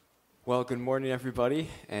Well, good morning, everybody,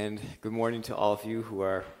 and good morning to all of you who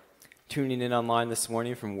are tuning in online this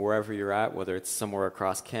morning from wherever you're at, whether it's somewhere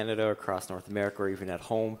across Canada, across North America, or even at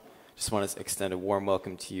home. Just want to extend a warm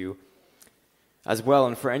welcome to you as well.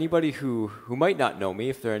 And for anybody who might not know me,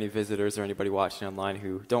 if there are any visitors or anybody watching online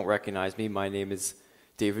who don't recognize me, my name is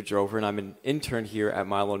David Drover, and I'm an intern here at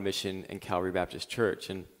Milo on Mission and Calvary Baptist Church.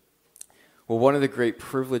 And well, one of the great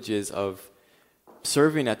privileges of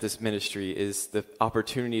serving at this ministry is the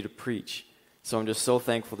opportunity to preach. So I'm just so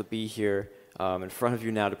thankful to be here in front of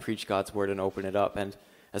you now to preach God's word and open it up. And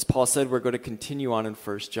as Paul said, we're going to continue on in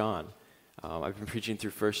 1 John. I've been preaching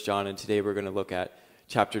through 1 John, and today we're going to look at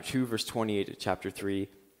chapter 2, verse 28 to chapter 3,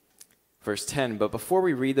 verse 10. But before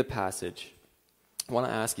we read the passage, I want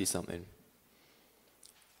to ask you something.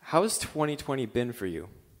 How has 2020 been for you?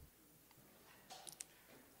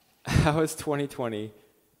 How has 2020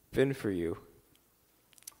 been for you?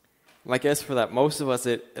 I guess for that, most of us,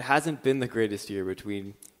 it hasn't been the greatest year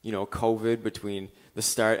between, COVID, between the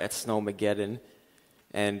start at Snowmageddon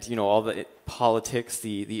and, all the politics,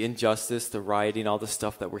 the injustice, the rioting, all the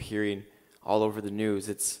stuff that we're hearing all over the news.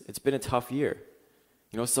 It's been a tough year.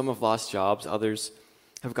 Some have lost jobs, others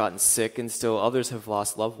have gotten sick, and still others have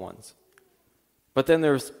lost loved ones. But then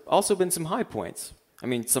there's also been some high points.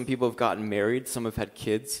 Some people have gotten married, some have had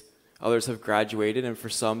kids, others have graduated, and for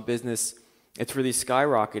some, business it's really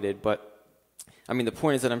skyrocketed. But, the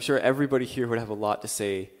point is that I'm sure everybody here would have a lot to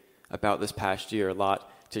say about this past year, a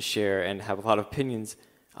lot to share, and have a lot of opinions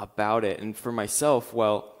about it. And for myself,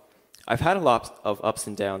 well, I've had a lot of ups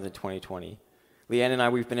and downs in 2020. Leanne and I,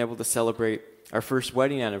 we've been able to celebrate our first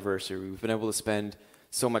wedding anniversary. We've been able to spend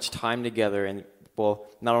so much time together, and, well,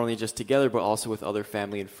 not only just together, but also with other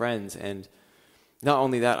family and friends. And not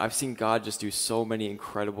only that, I've seen God just do so many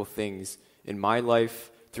incredible things in my life,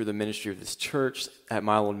 through the ministry of this church at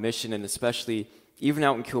Mile on Mission, and especially even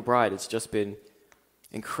out in Kilbride. It's just been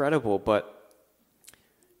incredible. But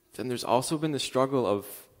then there's also been the struggle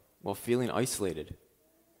of, feeling isolated.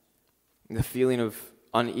 The feeling of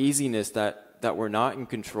uneasiness that we're not in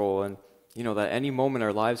control, and, that any moment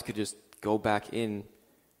our lives could just go back in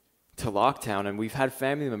to lockdown. And we've had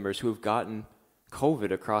family members who have gotten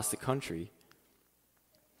COVID across the country.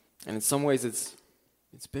 And in some ways, it's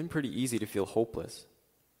been pretty easy to feel hopeless.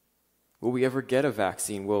 Will we ever get a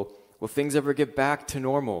vaccine? Will things ever get back to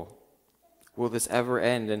normal? Will this ever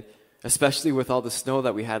end? And especially with all the snow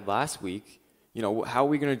that we had last week, how are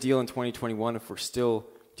we going to deal in 2021 if we're still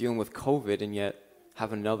dealing with COVID and yet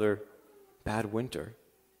have another bad winter?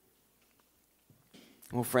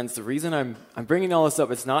 Well, friends, the reason I'm bringing all this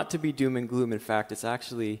up, it's not to be doom and gloom. In fact, it's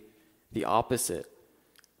actually the opposite.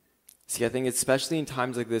 See, I think especially in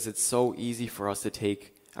times like this, it's so easy for us to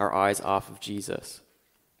take our eyes off of Jesus.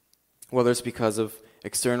 Whether it's because of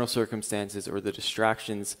external circumstances or the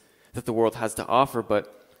distractions that the world has to offer,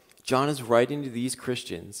 but John is writing to these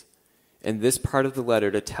Christians in this part of the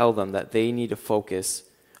letter to tell them that they need to focus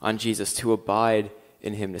on Jesus, to abide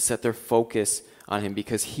in him, to set their focus on him,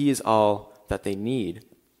 because he is all that they need.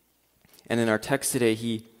 And in our text today,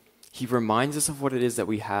 he reminds us of what it is that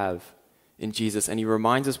we have in Jesus, and he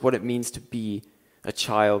reminds us what it means to be a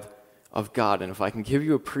child of God. And if I can give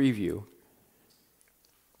you a preview,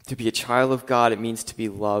 to be a child of God, it means to be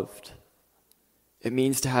loved. It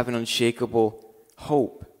means to have an unshakable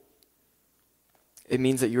hope. It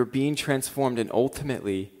means that you're being transformed, and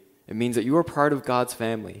ultimately, it means that you are part of God's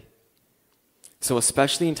family. So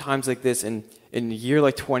especially in times like this, in a year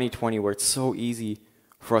like 2020, where it's so easy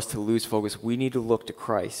for us to lose focus, we need to look to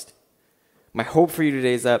Christ. My hope for you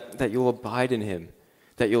today is that you'll abide in him,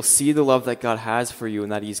 that you'll see the love that God has for you,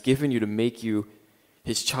 and that he's given you to make you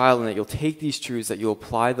his child, and that you'll take these truths, that you'll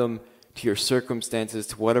apply them to your circumstances,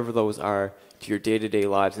 to whatever those are, to your day-to-day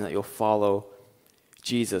lives, and that you'll follow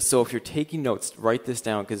Jesus. So if you're taking notes, write this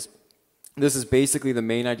down, because this is basically the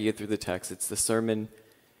main idea through the text. It's the sermon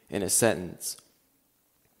in a sentence.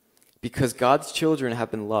 Because God's children have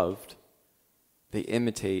been loved, they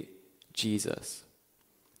imitate Jesus.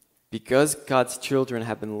 Because God's children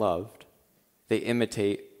have been loved, they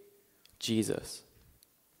imitate Jesus.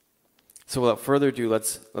 So without further ado,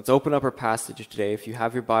 let's open up our passage today. If you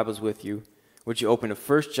have your Bibles with you, would you open to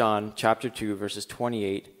 1 John chapter 2, verses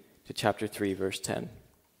 28 to chapter 3, verse 10.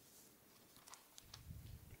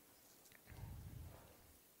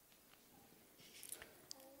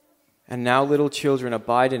 And now, little children,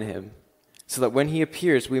 abide in him, so that when he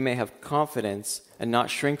appears, we may have confidence and not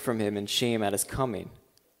shrink from him in shame at his coming.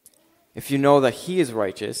 If you know that he is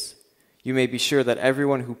righteous, you may be sure that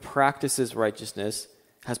everyone who practices righteousness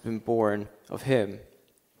has been born of him.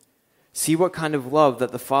 See what kind of love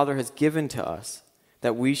that the Father has given to us,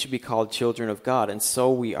 that we should be called children of God, and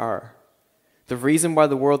so we are. The reason why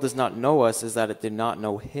the world does not know us is that it did not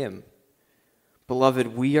know him.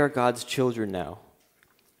 Beloved, we are God's children now,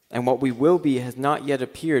 and what we will be has not yet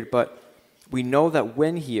appeared, but we know that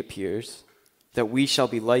when he appears, that we shall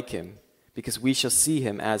be like him, because we shall see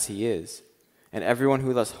him as he is. And everyone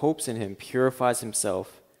who thus hopes in him purifies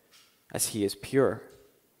himself as he is pure.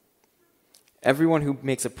 Everyone who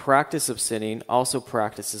makes a practice of sinning also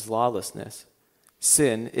practices lawlessness.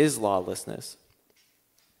 Sin is lawlessness.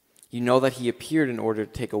 You know that he appeared in order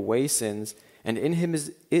to take away sins, and in him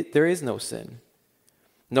there is no sin.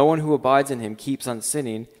 No one who abides in him keeps on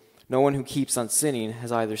sinning. No one who keeps on sinning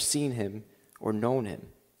has either seen him or known him.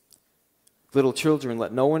 Little children,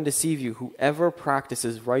 let no one deceive you. Whoever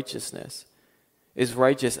practices righteousness is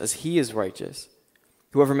righteous as he is righteous.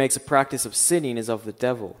 Whoever makes a practice of sinning is of the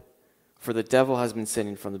devil, for the devil has been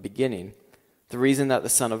sinning from the beginning. The reason that the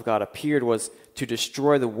Son of God appeared was to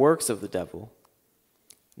destroy the works of the devil.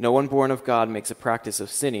 No one born of God makes a practice of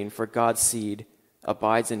sinning, for God's seed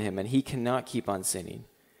abides in him, and he cannot keep on sinning,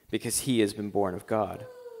 because he has been born of God.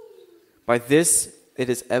 By this it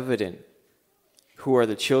is evident who are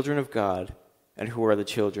the children of God and who are the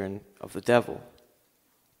children of the devil.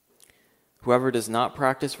 Whoever does not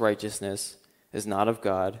practice righteousness is not of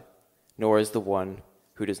God, nor is the one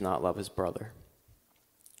who does not love his brother.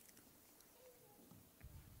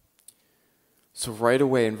 So right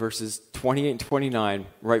away in verses 28 and 29,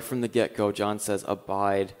 right from the get-go, John says,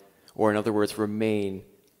 abide, or in other words, remain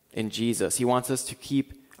in Jesus. He wants us to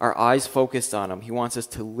keep our eyes focused on him. He wants us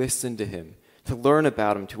to listen to him, to learn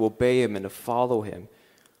about him, to obey him, and to follow him,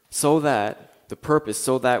 so that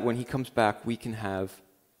when he comes back, we can have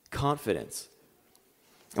confidence.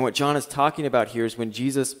 And what John is talking about here is when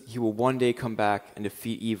Jesus, he will one day come back and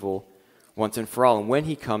defeat evil once and for all. And when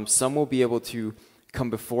he comes, some will be able to come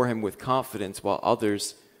before him with confidence, while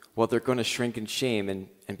others, they're going to shrink in shame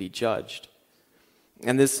and be judged.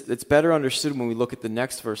 And it's better understood when we look at the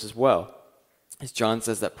next verse as well. As John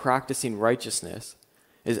says that practicing righteousness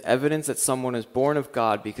is evidence that someone is born of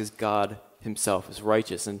God because God himself is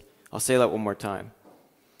righteous. And I'll say that one more time.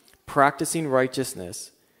 Practicing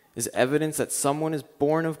righteousness is evidence that someone is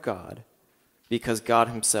born of God because God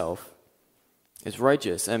himself is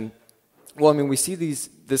righteous. And, we see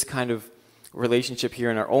this kind of relationship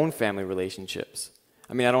here in our own family relationships.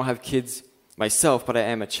 I don't have kids myself, but I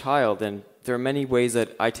am a child, and there are many ways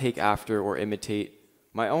that I take after or imitate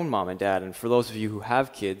my own mom and dad. And for those of you who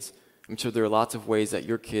have kids, I'm sure there are lots of ways that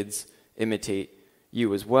your kids imitate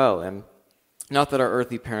you as well. And not that our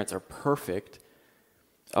earthly parents are perfect,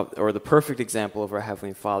 or the perfect example of our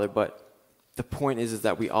Heavenly Father, but the point is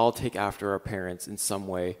that we all take after our parents in some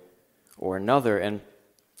way or another. And,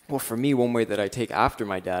 for me, one way that I take after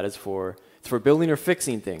my dad is for building or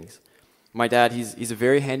fixing things. My dad, he's a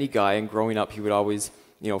very handy guy, and growing up, he would always,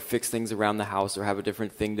 fix things around the house or have a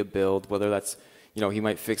different thing to build, whether that's, he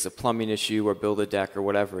might fix a plumbing issue or build a deck or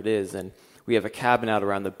whatever it is. And we have a cabin out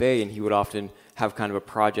around the bay, and he would often have kind of a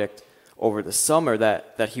project over the summer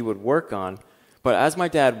that he would work on. But as my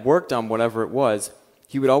dad worked on whatever it was,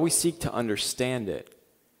 he would always seek to understand it.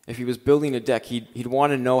 If he was building a deck, he'd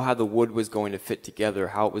want to know how the wood was going to fit together,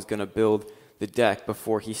 how it was going to build the deck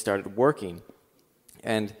before he started working.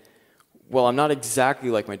 And, I'm not exactly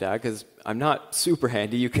like my dad because I'm not super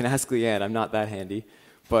handy. You can ask Leanne, I'm not that handy.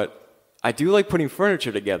 But I do like putting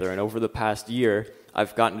furniture together, and over the past year,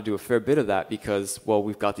 I've gotten to do a fair bit of that because,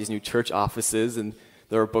 we've got these new church offices, and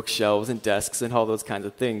there are bookshelves and desks and all those kinds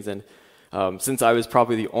of things. And since I was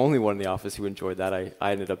probably the only one in the office who enjoyed that,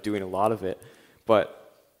 I ended up doing a lot of it. But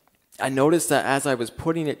I noticed that as I was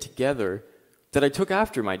putting it together, that I took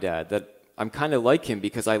after my dad, that I'm kind of like him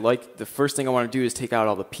because the first thing I want to do is take out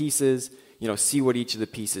all the pieces, see what each of the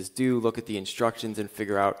pieces do, look at the instructions, and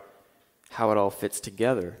figure out how it all fits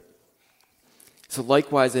together. So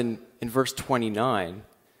likewise, in verse 29,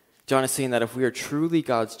 John is saying that if we are truly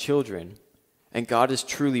God's children, and God is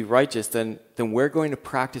truly righteous, then we're going to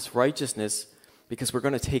practice righteousness because we're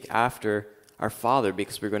going to take after our Father,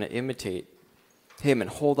 because we're going to imitate him and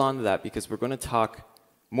hold on to that, because we're going to talk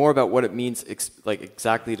more about what it means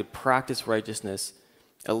exactly to practice righteousness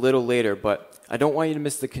a little later. But I don't want you to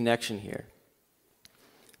miss the connection here.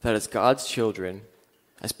 That as God's children,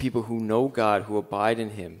 as people who know God, who abide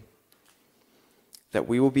in him, that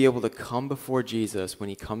we will be able to come before Jesus when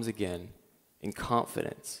he comes again in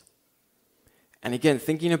confidence. And again,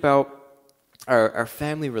 thinking about our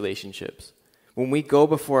family relationships. When we go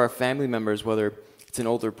before our family members, whether it's an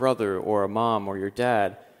older brother or a mom or your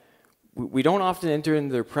dad, we don't often enter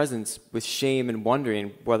into their presence with shame and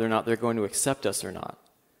wondering whether or not they're going to accept us or not.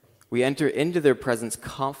 We enter into their presence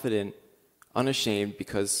confident, unashamed,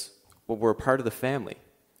 because we're a part of the family.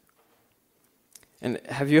 And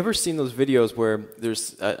have you ever seen those videos where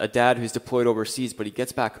there's a dad who's deployed overseas, but he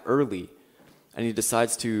gets back early and he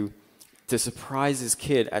decides to surprise his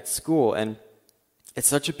kid at school? And it's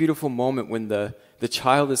such a beautiful moment when the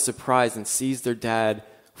child is surprised and sees their dad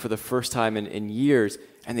for the first time in years,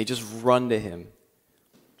 and they just run to him.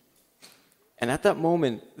 And at that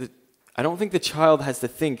moment, I don't think the child has to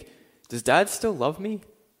think, does dad still love me?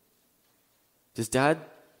 Does dad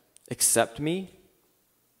accept me?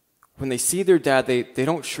 When they see their dad, they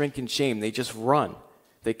don't shrink in shame. They just run.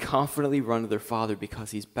 They confidently run to their father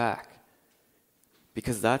because he's back.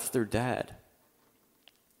 Because that's their dad.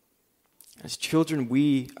 As children,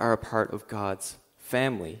 we are a part of God's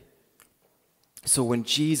family. So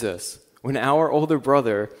when our older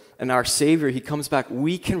brother and our Savior, he comes back,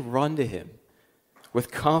 we can run to him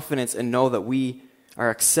with confidence and know that we are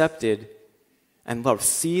accepted and loved.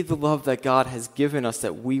 See the love that God has given us,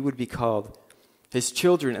 that we would be called his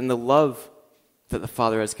children, and the love that the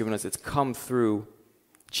Father has given us, it's come through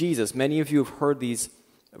Jesus. Many of you have heard these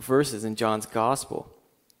verses in John's Gospel.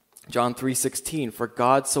 John 3:16, for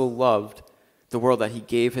God so loved the world that he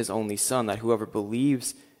gave his only Son, that whoever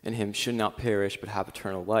believes in him should not perish but have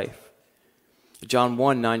eternal life. John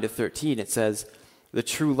 1:9-13, it says, the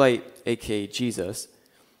true light, aka Jesus,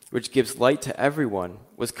 which gives light to everyone,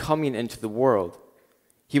 was coming into the world.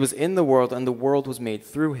 He was in the world, and the world was made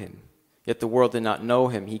through him. Yet the world did not know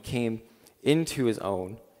him. He came to his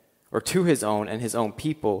own, and his own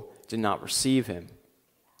people did not receive him.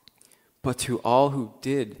 But to all who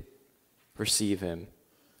did receive him,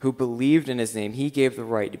 who believed in his name, he gave the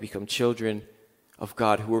right to become children of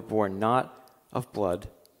God, who were born not of blood,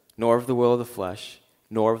 nor of the will of the flesh,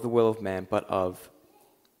 nor of the will of man, but of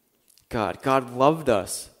God. God loved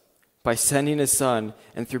us by sending his Son,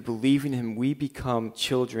 and through believing in him, we become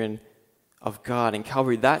children of God. And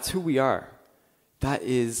Calvary, that's who we are. That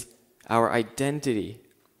is our identity.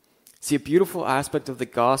 See, a beautiful aspect of the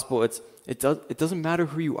gospel, it doesn't matter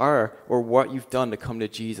who you are or what you've done to come to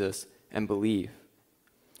Jesus and believe.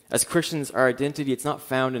 As Christians, our identity, it's not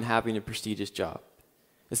found in having a prestigious job.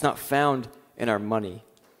 It's not found in our money.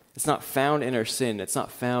 It's not found in our sin. It's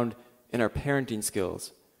not found in our parenting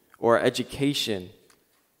skills or our education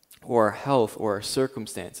or our health or our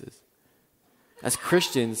circumstances. As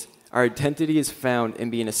Christians, our identity is found in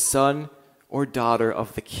being a son or daughter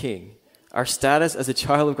of the King. Our status as a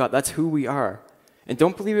child of God, that's who we are. And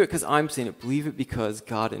don't believe it because I'm saying it. Believe it because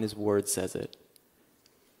God in his word says it.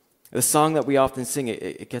 The song that we often sing,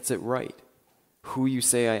 it gets it right. Who you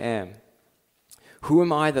say I am. Who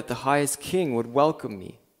am I that the highest King would welcome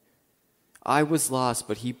me? I was lost,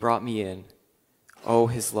 but he brought me in. Oh,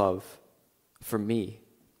 his love for me.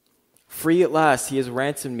 Free at last, he has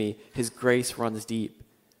ransomed me. His grace runs deep.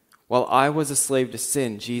 While I was a slave to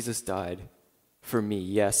sin, Jesus died for me.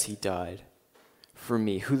 Yes, he died for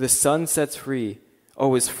me. Who the Son sets free,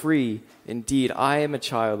 is free indeed. I am a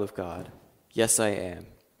child of God. Yes, I am.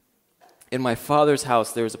 In my Father's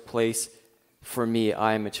house, there is a place for me.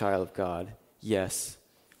 I am a child of God. Yes,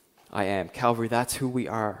 I am. Calvary, that's who we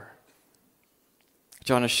are.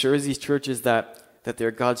 John assures these churches that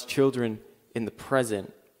they're God's children in the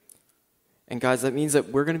present. And guys, that means that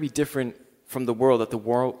we're going to be different from the world, that the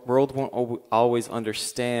world won't always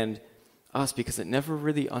understand us because it never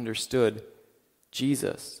really understood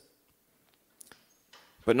Jesus.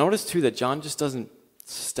 But notice too that John just doesn't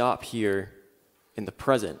stop here in the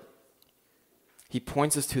present. He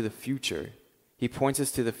points us to the future. He points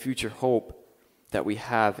us to the future hope that we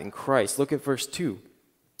have in Christ. Look at verse 2,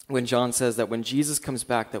 when John says that when Jesus comes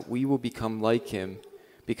back, that we will become like him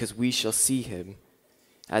because we shall see him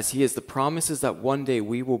as he is. The promise is that one day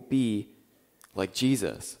we will be like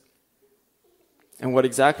Jesus. And what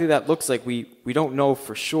exactly that looks like, we don't know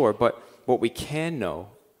for sure, but what we can know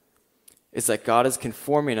is that God is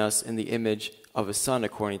conforming us in the image of his Son,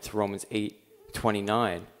 according to Romans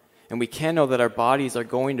 8:29. And we can know that our bodies are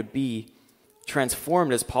going to be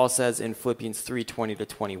transformed, as Paul says in Philippians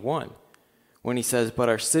 3:20-21, when he says, but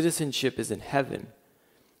our citizenship is in heaven,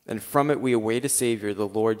 and from it we await a Savior, the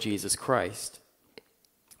Lord Jesus Christ,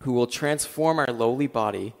 who will transform our lowly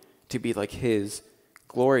body to be like his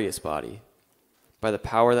glorious body, by the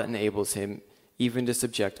power that enables him even to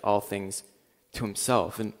subject all things to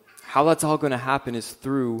himself. And how that's all going to happen is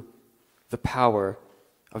through the power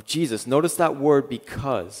of Jesus. Notice that word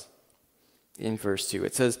because in verse 2.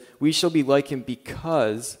 It says, we shall be like him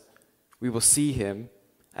because we will see him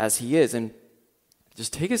as he is. And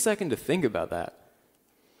just take a second to think about that.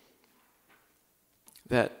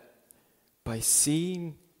 That by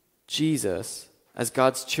seeing Jesus as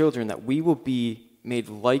God's children, that we will be made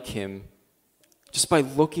like him just by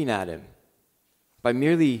looking at him, by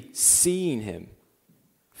merely seeing him.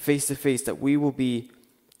 face to face, that we will be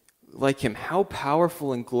like him. How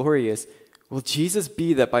powerful and glorious will Jesus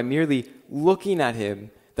be that by merely looking at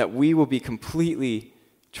him, that we will be completely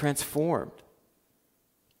transformed?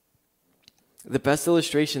 The best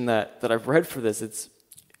illustration that I've read for this, is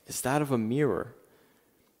that of a mirror.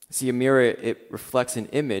 See, a mirror, it reflects an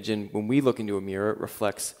image, and when we look into a mirror, it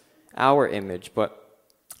reflects our image. But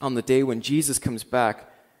on the day when Jesus comes back,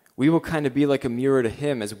 we will kind of be like a mirror to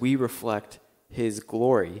him as we reflect his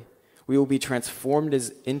glory. We will be transformed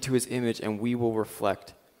into his image, and we will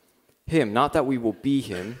reflect him. Not that we will be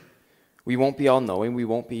him. We won't be all-knowing. We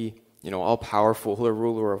won't be, all-powerful or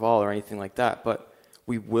ruler of all or anything like that. But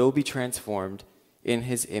we will be transformed in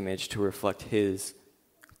his image to reflect his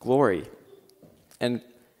glory. And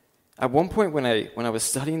at one point when I was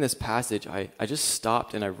studying this passage, I just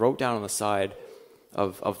stopped and I wrote down on the side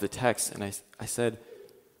of the text, and I said,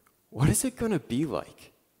 what is it going to be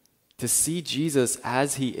like to see Jesus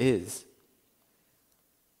as he is?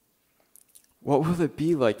 What will it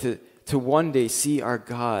be like to one day see our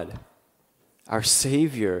God, our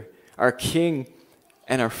Savior, our King,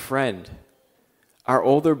 and our friend, our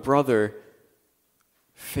older brother,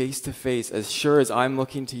 face to face, as sure as I'm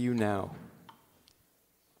looking to you now?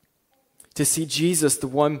 To see Jesus, the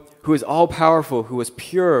one who is all-powerful, who is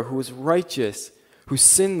pure, who is righteous, who's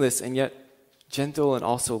sinless and yet gentle and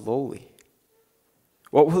also lowly.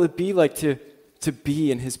 What will it be like to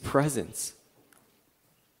be in his presence?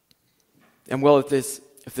 And well, if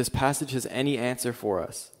this passage has any answer for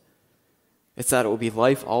us, it's that it will be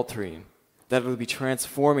life-altering, that it will be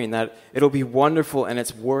transforming, that it'll be wonderful, and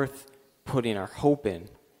it's worth putting our hope in.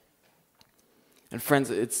 And friends,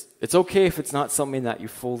 it's okay if it's not something that you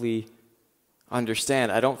fully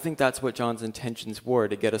understand. I don't think that's what John's intentions were,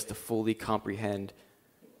 to get us to fully comprehend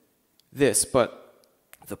this. But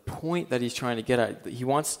the point that he's trying to get at, he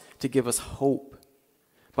wants to give us hope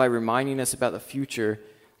by reminding us about the future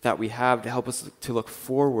that we have, to help us to look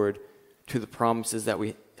forward to the promises that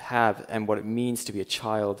we have and what it means to be a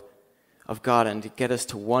child of God, and to get us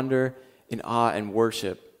to wonder in awe and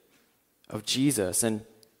worship of Jesus. And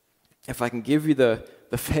if I can give you the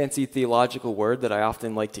fancy theological word that I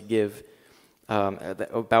often like to give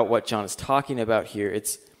about what John is talking about here,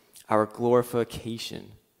 it's our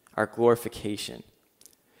glorification. Our glorification.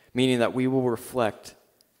 Meaning that we will reflect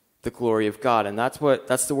the glory of God. And that's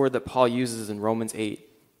the word that Paul uses in Romans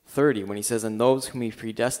 8:30 when he says, "And those whom he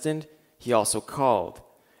predestined, he also called.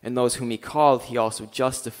 And those whom he called, he also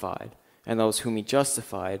justified. And those whom he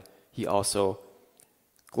justified, he also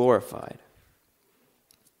glorified."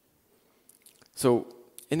 So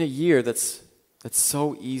in a year that's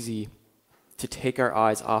so easy to take our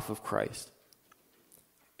eyes off of Christ,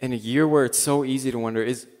 in a year where it's so easy to wonder,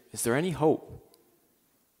 is there any hope?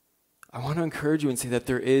 I want to encourage you and say that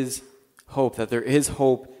there is hope,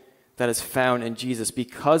 that is found in Jesus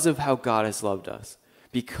because of how God has loved us,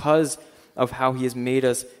 because of how he has made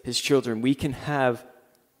us his children. We can have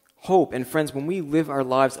hope. And friends, when we live our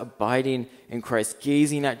lives abiding in Christ,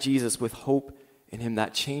 gazing at Jesus with hope in him,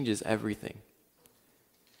 that changes everything.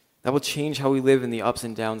 That will change how we live in the ups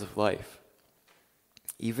and downs of life,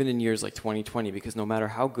 even in years like 2020, because no matter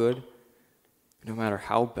how good, no matter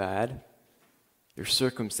how bad your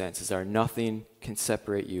circumstances are, nothing can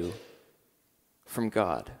separate you from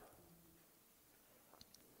God.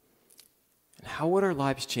 And how would our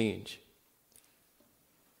lives change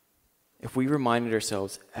if we reminded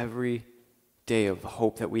ourselves every day of the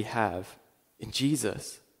hope that we have in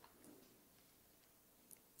Jesus?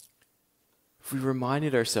 If we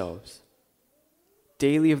reminded ourselves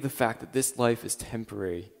daily of the fact that this life is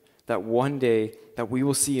temporary, that one day that we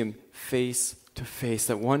will see him face to face,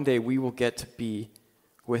 that one day we will get to be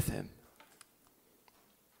with him.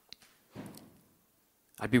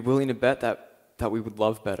 I'd be willing to bet that we would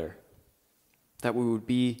love better, that we would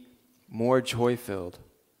be more joy-filled,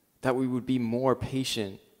 that we would be more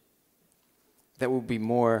patient, that we would be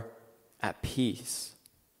more at peace.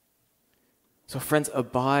 So friends,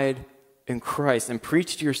 abide in Christ and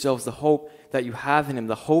preach to yourselves the hope that you have in him,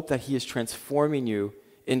 the hope that he is transforming you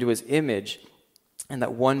into his image, and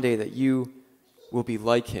that one day that you will be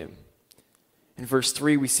like him. In verse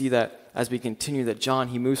 3, we see that as we continue, that John,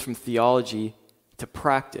 he moves from theology to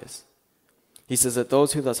practice. He says that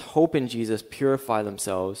those who thus hope in Jesus purify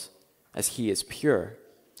themselves as he is pure.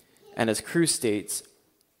 And as Cruz states,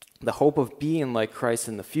 the hope of being like Christ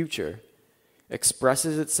in the future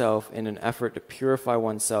expresses itself in an effort to purify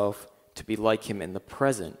oneself to be like him in the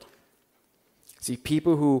present. See,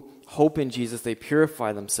 people who hope in Jesus, they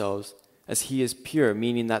purify themselves as he is pure,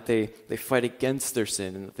 meaning that they fight against their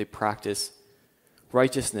sin and that they practice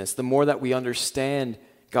righteousness. The more that we understand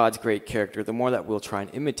God's great character, the more that we'll try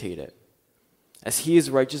and imitate it. As he is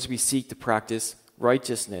righteous, we seek to practice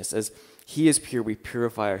righteousness. As he is pure, we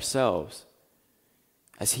purify ourselves.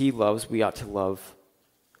 As he loves, we ought to love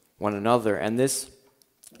one another. And this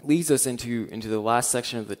leads us into the last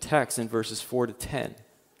section of the text in verses 4 to 10,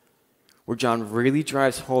 where John really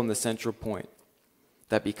drives home the central point,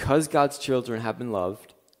 that because God's children have been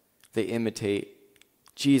loved, they imitate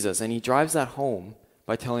Jesus. And he drives that home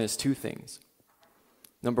by telling us two things.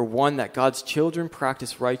 Number one, that God's children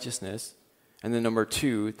practice righteousness. And then number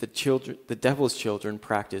two, the devil's children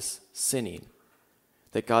practice sinning.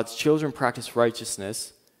 That God's children practice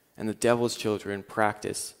righteousness and the devil's children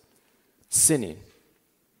practice sinning.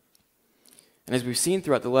 And as we've seen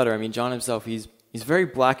throughout the letter, John himself, he's very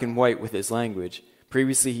black and white with his language.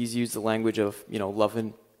 Previously, he's used the language of, love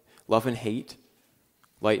and hate,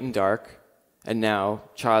 light and dark, and now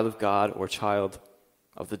child of God or child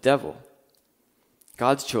of the devil.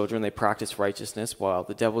 God's children, they practice righteousness, while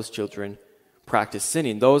the devil's children practice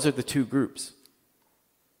sinning. Those are the two groups.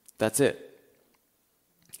 That's it.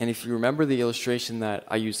 And if you remember the illustration that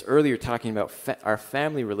I used earlier talking about our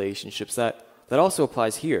family relationships, that also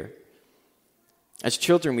applies here. As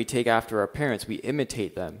children, we take after our parents. We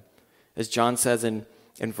imitate them. As John says in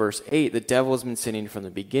verse 8, the devil has been sinning from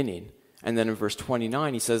the beginning. And then in verse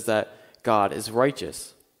 29, he says that God is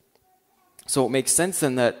righteous. So it makes sense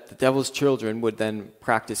then that the devil's children would then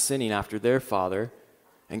practice sinning after their father,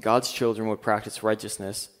 and God's children would practice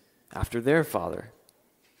righteousness after their father.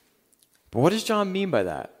 But what does John mean by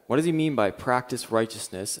that? What does he mean by practice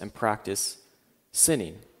righteousness and practice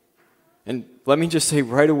sinning? And let me just say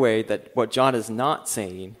right away that what John is not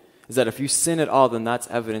saying is that if you sin at all, then that's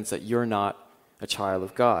evidence that you're not a child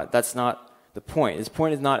of God. That's not the point. His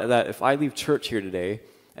point is not that if I leave church here today,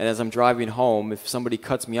 and as I'm driving home, if somebody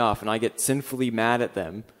cuts me off and I get sinfully mad at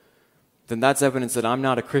them, then that's evidence that I'm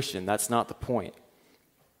not a Christian. That's not the point.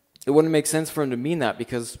 It wouldn't make sense for him to mean that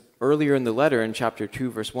because earlier in the letter, in chapter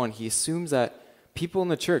 2, verse 1, he assumes that people in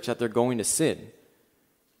the church, that they're going to sin.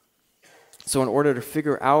 So in order to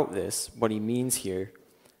figure out what he means here,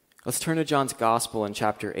 let's turn to John's Gospel in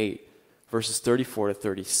chapter 8, verses 34 to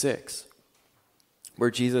 36, where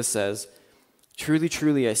Jesus says, "Truly,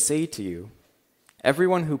 truly, I say to you,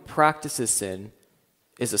 everyone who practices sin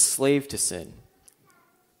is a slave to sin.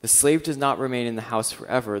 The slave does not remain in the house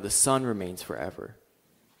forever, the son remains forever.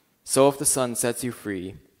 So if the Son sets you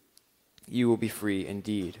free, you will be free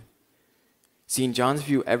indeed." See, in John's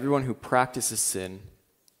view, everyone who practices sin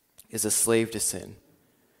is a slave to sin.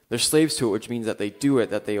 They're slaves to it, which means that they do it,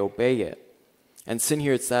 that they obey it. And sin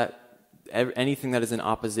here, it's that anything that is in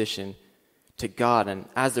opposition to God. And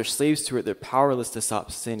as they're slaves to it, they're powerless to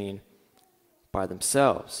stop sinning by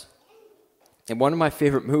themselves. And one of my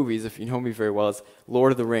favorite movies, if you know me very well, is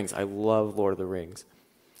Lord of the Rings. I love Lord of the Rings.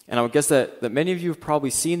 And I would guess that many of you have probably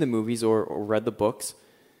seen the movies or read the books.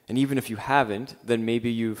 And even if you haven't, then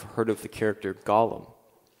maybe you've heard of the character Gollum.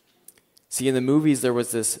 See, in the movies, there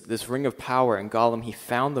was this ring of power, and Gollum, he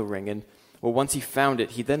found the ring. And once he found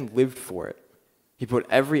it, he then lived for it. He put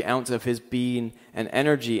every ounce of his being and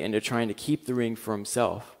energy into trying to keep the ring for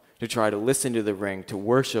himself, to try to listen to the ring, to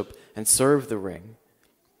worship and serve the ring.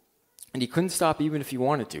 And he couldn't stop even if he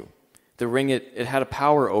wanted to. The ring, it had a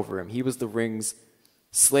power over him. He was the ring's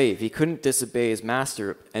slave. He couldn't disobey his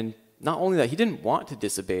master. And not only that, he didn't want to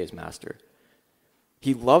disobey his master.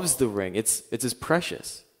 He loves the ring. It's as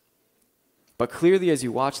precious. But clearly, as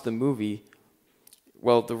you watch the movie,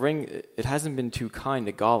 the ring, it hasn't been too kind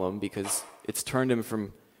to Gollum because it's turned him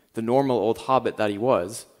from the normal old hobbit that he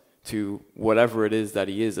was to whatever it is that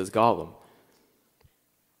he is as Gollum.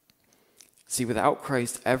 See, without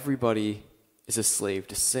Christ, everybody is a slave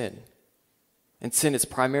to sin. And sin is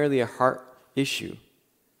primarily a heart issue.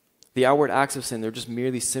 The outward acts of sin, they're just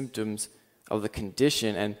merely symptoms of the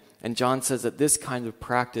condition. And John says that this kind of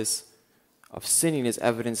practice of sinning is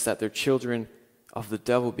evidence that they're children of the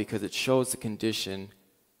devil because it shows the condition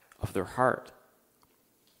of their heart.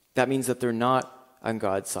 That means that they're not on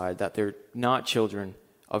God's side, that they're not children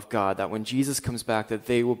of God, that when Jesus comes back, that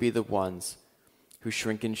they will be the ones who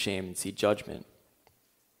shrink in shame and see judgment.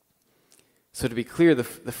 So to be clear, the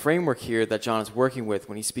framework here that John is working with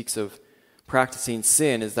when he speaks of practicing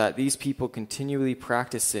sin is that these people continually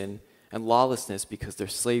practice sin and lawlessness because they're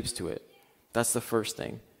slaves to it. That's the first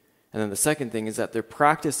thing. And then the second thing is that their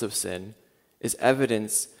practice of sin is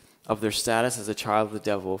evidence of their status as a child of the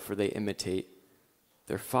devil, for they imitate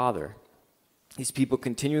their father. These people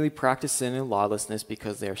continually practice sin and lawlessness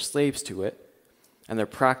because they are slaves to it, and their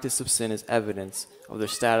practice of sin is evidence of their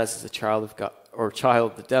status as a child of God or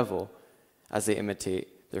child of the devil, as they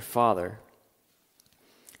imitate their father.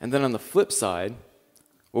 And then on the flip side,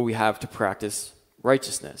 what we have to practice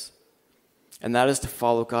righteousness. And that is to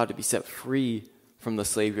follow God, to be set free from the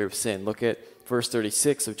slavery of sin. Look at verse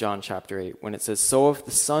 36 of John chapter 8, when it says, "So if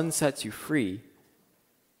the Son sets you free,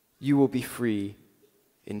 you will be free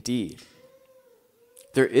indeed."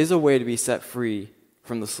 There is a way to be set free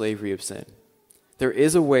from the slavery of sin. There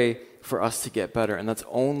is a way for us to get better, and that's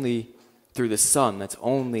only through the Son. That's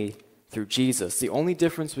only through Jesus. The only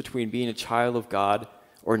difference between being a child of God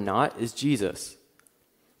or not is Jesus.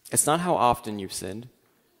 It's not how often you've sinned.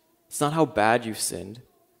 It's not how bad you've sinned.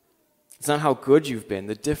 It's not how good you've been.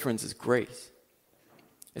 The difference is grace.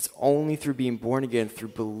 It's only through being born again, through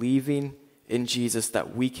believing in Jesus,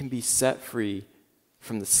 that we can be set free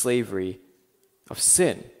from the slavery of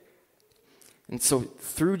sin. And so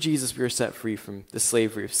through Jesus, we are set free from the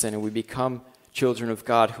slavery of sin, and we become children of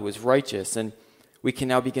God who is righteous. And we can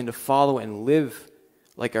now begin to follow and live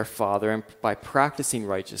like our Father, and by practicing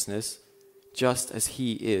righteousness, just as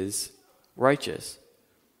He is righteous.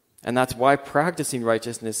 And that's why practicing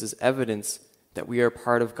righteousness is evidence that we are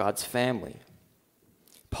part of God's family.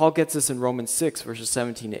 Paul gets this in Romans 6, verses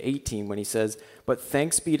 17 to 18, when he says, "But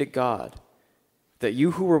thanks be to God, that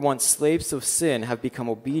you who were once slaves of sin have become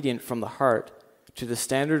obedient from the heart to the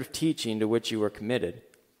standard of teaching to which you were committed.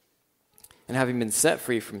 And having been set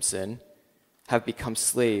free from sin, have become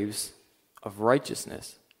slaves of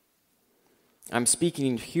righteousness." I'm speaking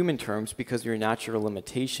in human terms because of your natural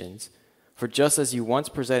limitations. For just as you once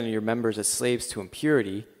presented your members as slaves to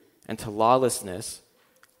impurity and to lawlessness,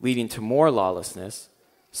 leading to more lawlessness,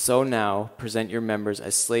 so now present your members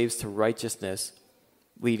as slaves to righteousness,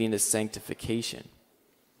 leading to sanctification.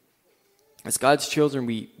 As God's children,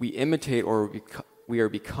 we imitate, or we are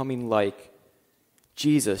becoming like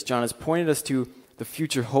Jesus. John has pointed us to the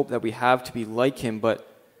future hope that we have to be like Him, but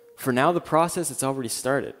for now, the process, it's already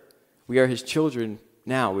started. We are His children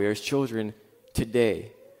now. We are His children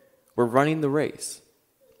today. We're running the race.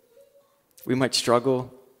 We might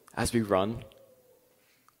struggle as we run.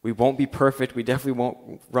 We won't be perfect. We definitely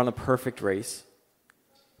won't run a perfect race.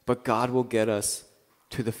 But God will get us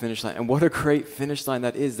to the finish line. And what a great finish line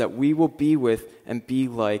that is, that we will be with and be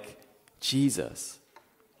like Jesus.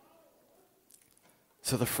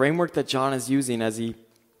 So the framework that John is using as he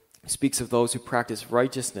speaks of those who practice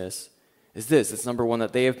righteousness is this. It's number one,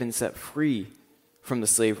 that they have been set free from the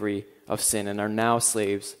slavery of sin and are now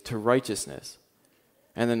slaves to righteousness.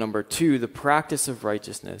 And then number two, the practice of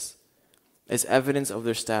righteousness is evidence of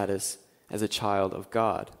their status as a child of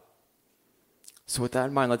God. So with that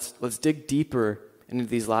in mind, let's dig deeper into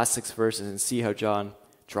these last 6 verses and see how John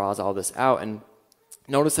draws all this out. And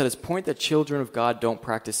notice that his point that children of God don't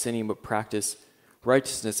practice sinning but practice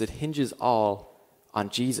righteousness, it hinges all on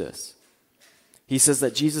Jesus. He says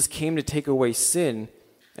that Jesus came to take away sin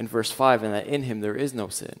in verse 5, and that in Him there is no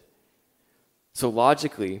sin. So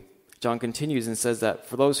logically, John continues and says that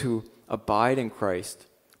for those who abide in Christ,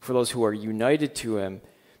 for those who are united to Him,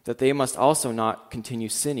 that they must also not continue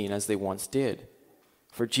sinning as they once did.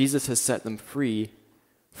 For Jesus has set them free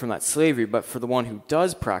from that slavery. But for the one who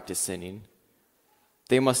does practice sinning,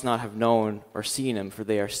 they must not have known or seen Him, for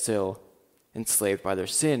they are still enslaved by their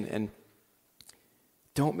sin. And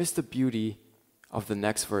don't miss the beauty of the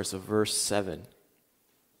next verse, of verse 7.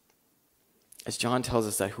 As John tells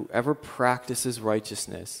us that whoever practices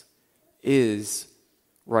righteousness is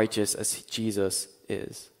righteous as Jesus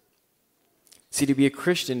is. See, to be a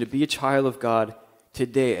Christian, to be a child of God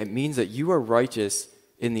today, it means that you are righteous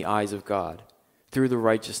in the eyes of God through the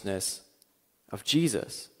righteousness of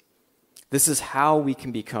Jesus. This is how we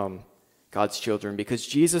can become God's children, because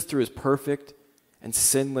Jesus, through His perfect and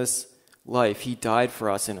sinless life, He died for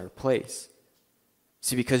us in our place.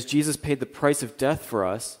 See, because Jesus paid the price of death for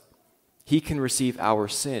us, He can receive our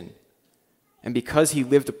sin. And because He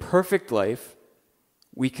lived a perfect life,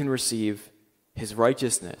 we can receive His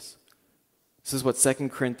righteousness. This is what 2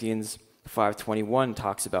 Corinthians 5:21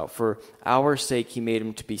 talks about. For our sake He made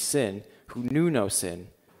Him to be sin, who knew no sin,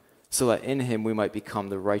 so that in Him we might become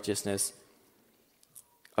the righteousness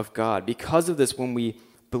of God. Because of this, when we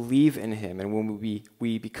believe in Him and when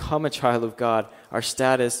we become a child of God, our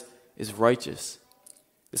status is righteous.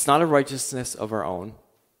 It's not a righteousness of our own.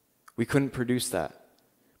 We couldn't produce that.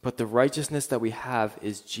 But the righteousness that we have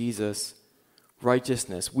is Jesus'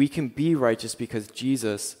 righteousness. We can be righteous because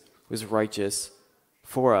Jesus was righteous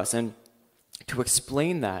for us. And to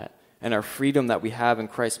explain that and our freedom that we have in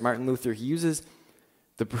Christ, Martin Luther, he uses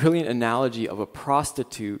the brilliant analogy of a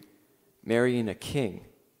prostitute marrying a king.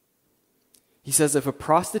 He says if a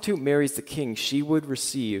prostitute marries the king, she would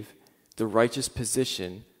receive the righteous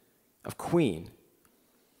position of queen,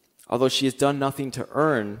 although she has done nothing to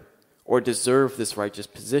earn or deserve this righteous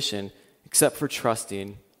position. except for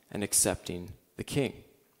trusting and accepting the King.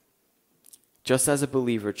 Just as a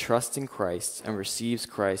believer trusts in Christ and receives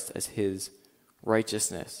Christ as his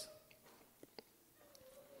righteousness.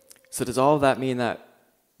 So does all of that mean that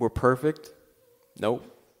we're perfect? Nope,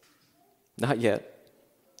 not yet.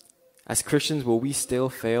 As Christians, will we still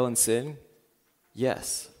fail and sin?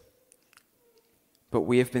 Yes. But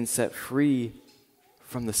we have been set free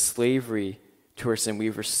from the slavery to our sin.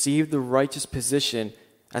 We've received the righteous position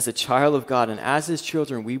as a child of God, and as his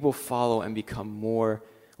children, we will follow and become more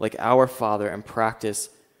like our Father and practice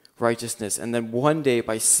righteousness. And then one day,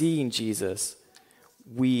 by seeing Jesus,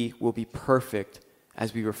 we will be perfect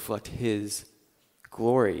as we reflect his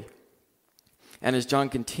glory. And as John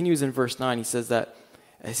continues in verse 9, he says that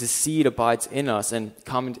as his seed abides in us, and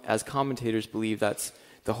as commentators believe that's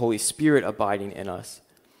the Holy Spirit abiding in us,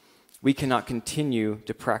 we cannot continue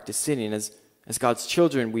to practice sinning. As God's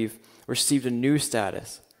children, we've received a new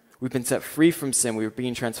status. We've been set free from sin. We are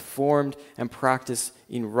being transformed and practice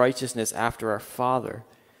in righteousness after our Father.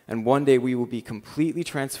 And one day we will be completely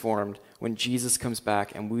transformed when Jesus comes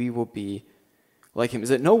back, and we will be like him.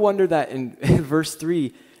 Is it no wonder that in verse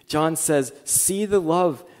 3, John says, "See the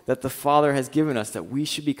love that the Father has given us, that we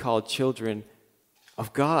should be called children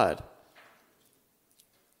of God."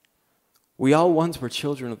 We all once were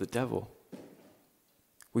children of the devil.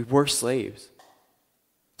 We were slaves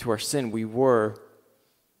to our sin. We were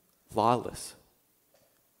lawless.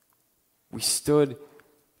 We stood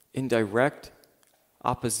in direct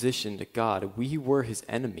opposition to God. We were his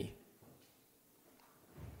enemy.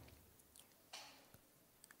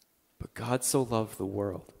 But God so loved the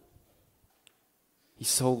world. He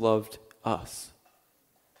so loved us.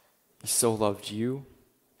 He so loved you.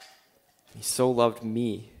 He so loved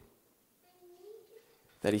me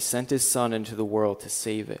that he sent his Son into the world to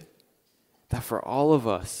save it. That for all of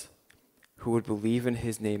us who would believe in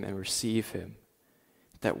his name and receive him,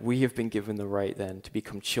 that we have been given the right then to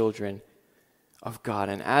become children of God.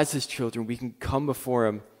 And as his children, we can come before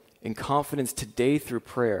him in confidence today through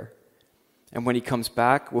prayer. And when he comes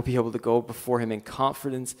back, we'll be able to go before him in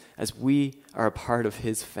confidence as we are a part of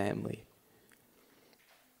his family.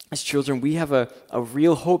 As children, we have a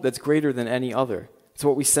real hope that's greater than any other. It's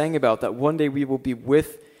what we sang about, that one day we will be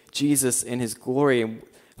with Jesus in his glory, and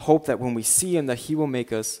hope that when we see him, that he will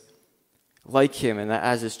make us like him, and that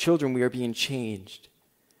as his children we are being changed,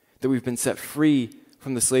 that we've been set free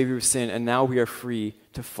from the slavery of sin, and now we are free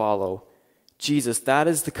to follow Jesus. That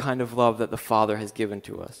is the kind of love that the Father has given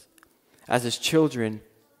to us. As his children,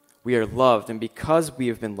 we are loved, and because we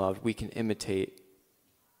have been loved, we can imitate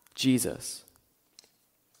Jesus.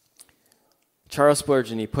 Charles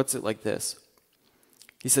Spurgeon, he puts it like this.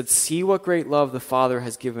 He said, "See what great love the Father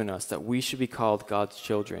has given us, that we should be called God's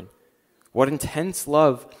children. What intense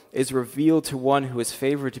love is revealed to one who is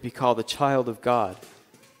favored to be called a child of God.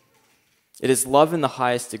 It is love in the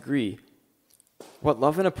highest degree. What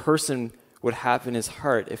love in a person would have in his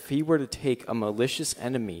heart if he were to take a malicious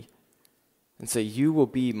enemy and say, 'You will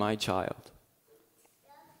be my child.'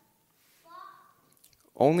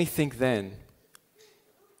 Only think then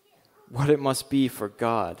what it must be for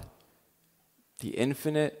God, the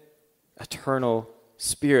infinite, eternal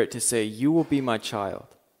Spirit, to say, 'You will be my child.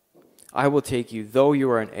 I will take you, though you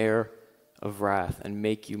are an heir of wrath, and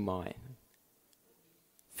make you mine.'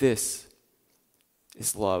 This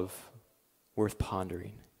is love worth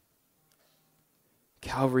pondering."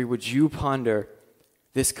 Calvary, would you ponder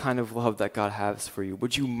this kind of love that God has for you?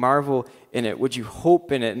 Would you marvel in it? Would you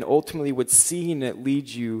hope in it? And ultimately, would seeing it lead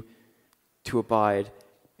you to abide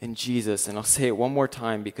in Jesus? And I'll say it one more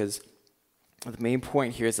time, because the main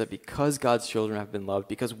point here is that because God's children have been loved,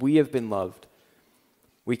 because we have been loved,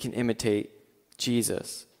 we can imitate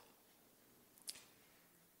Jesus.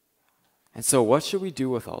 And so what should we do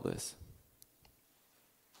with all this?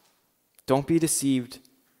 Don't be deceived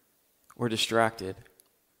or distracted.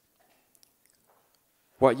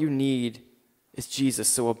 What you need is Jesus,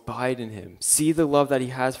 so abide in him. See the love that he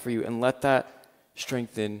has for you, and let that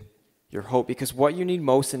strengthen your hope. Because what you need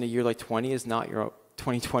most in a year like 2020 is not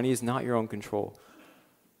your own control.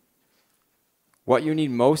 What you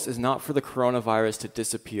need most is not for the coronavirus to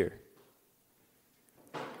disappear.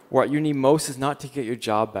 What you need most is not to get your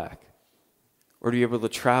job back or to be able to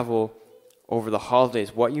travel over the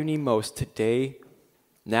holidays. What you need most today,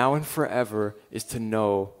 now and forever, is to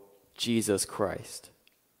know Jesus Christ.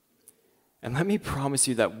 And let me promise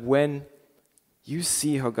you that when you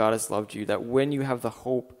see how God has loved you, that when you have the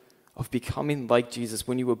hope of becoming like Jesus,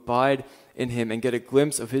 when you abide in him and get a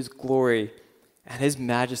glimpse of his glory and his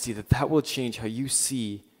majesty, that will change how you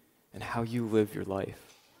see and how you live your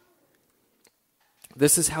life.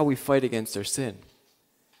 This is how we fight against our sin.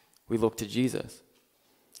 we look to Jesus.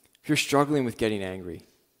 If you're struggling with getting angry,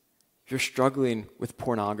 if you're struggling with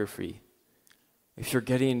pornography, if you're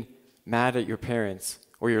getting mad at your parents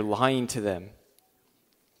or you're lying to them,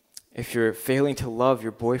 if you're failing to love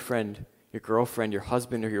your boyfriend, your girlfriend, your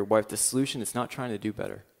husband, or your wife, the solution is not trying to do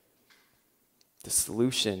better. The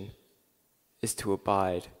solution is to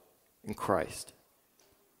abide in Christ.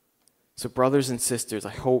 So brothers and sisters,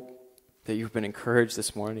 I hope that you've been encouraged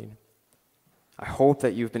this morning. I hope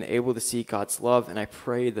that you've been able to see God's love, and I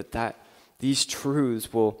pray that these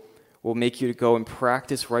truths will make you to go and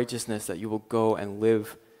practice righteousness, that you will go and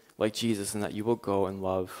live like Jesus, and that you will go and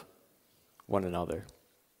love one another.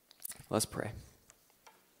 Let's pray.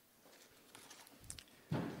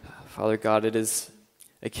 Father God, it is,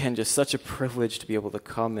 again, just such a privilege to be able to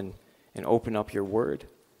come and open up your word.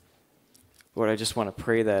 Lord, I just want to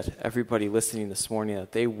pray that everybody listening this morning,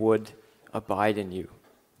 that they would abide in you,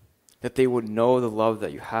 that they would know the love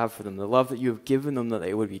that you have for them, the love that you have given them, that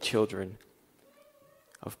they would be children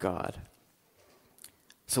of God.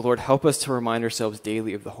 So Lord, help us to remind ourselves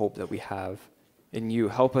daily of the hope that we have in you.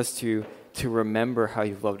 Help us to remember how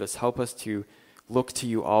you've loved us. Help us to look to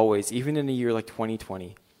you always, even in a year like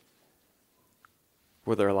 2020,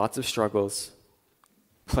 where there are lots of struggles,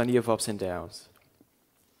 plenty of ups and downs,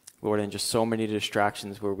 Lord, and just so many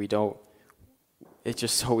distractions where it's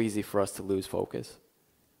just so easy for us to lose focus.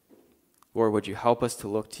 Lord, would you help us to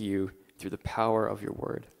look to you through the power of your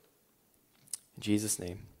word? In Jesus'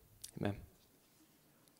 name, amen.